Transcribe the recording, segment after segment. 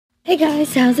Hey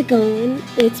guys, how's it going?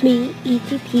 It's me,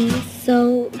 ETP.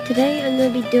 So today I'm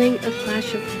going to be doing a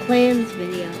Clash of Clans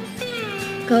video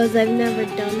because I've never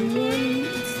done one.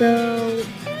 So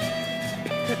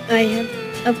I have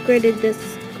upgraded this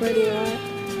quite a lot.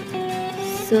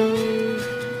 So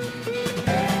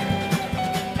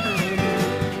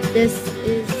this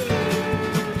is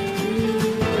me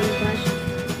on Clash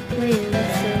of Clans.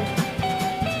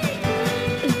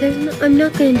 So I'm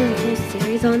not going to do a whole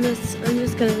series on this. I'm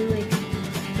just going to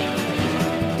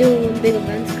do when big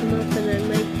events come up, and I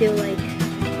might do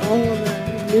all the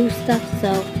new stuff.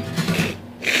 So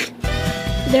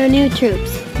there are new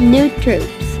troops.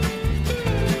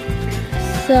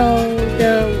 So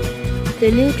the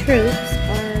new troops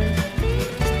are,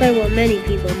 despite what many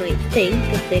people might think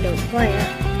if they don't play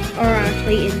it, are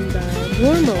actually in the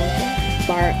normal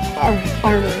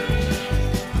armor.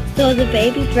 So the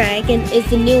baby dragon is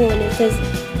the new one. It says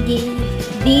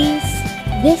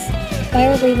this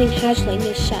fire-breathing hatchling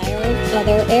is shiring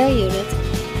other air units.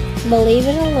 But leave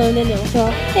it alone and also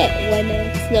a hit. When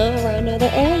it's not around other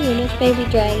air units, baby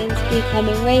dragons become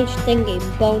enraged and gain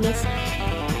bonus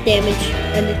damage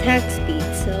and attack speed.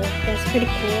 So that's pretty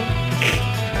cool.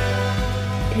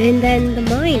 And then the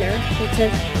miner, it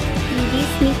says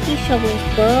these sneaky shovels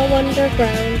burrow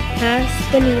underground, pass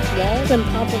beneath walls, and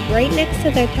pop up right next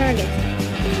to their targets.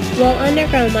 While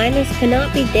underground miners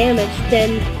cannot be damaged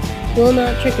and will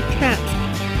not trigger traps,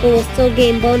 but will still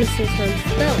gain bonuses from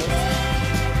spells.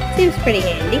 Seems pretty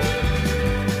handy.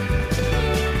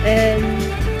 And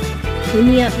in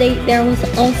the update there was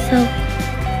also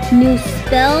new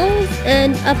spells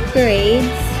and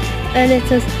upgrades, and it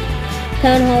says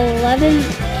Town Hall 11,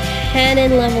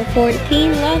 Cannon level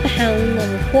 14, Lava Hound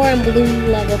level 4, and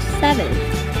Balloon level 7.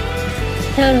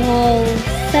 Town Hall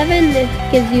 7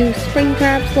 it gives you Spring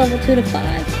Traps level 2 to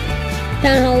 5.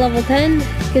 Town Hall level 10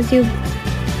 gives you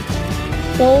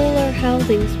solar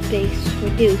housing space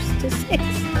reduced to 6.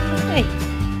 Okay.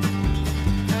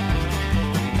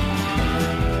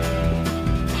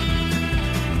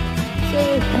 So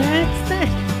that's that.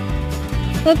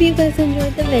 Hope you guys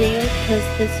enjoyed the video,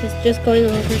 because this is just going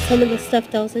over some of the stuff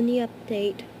that was in the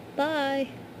update. Bye!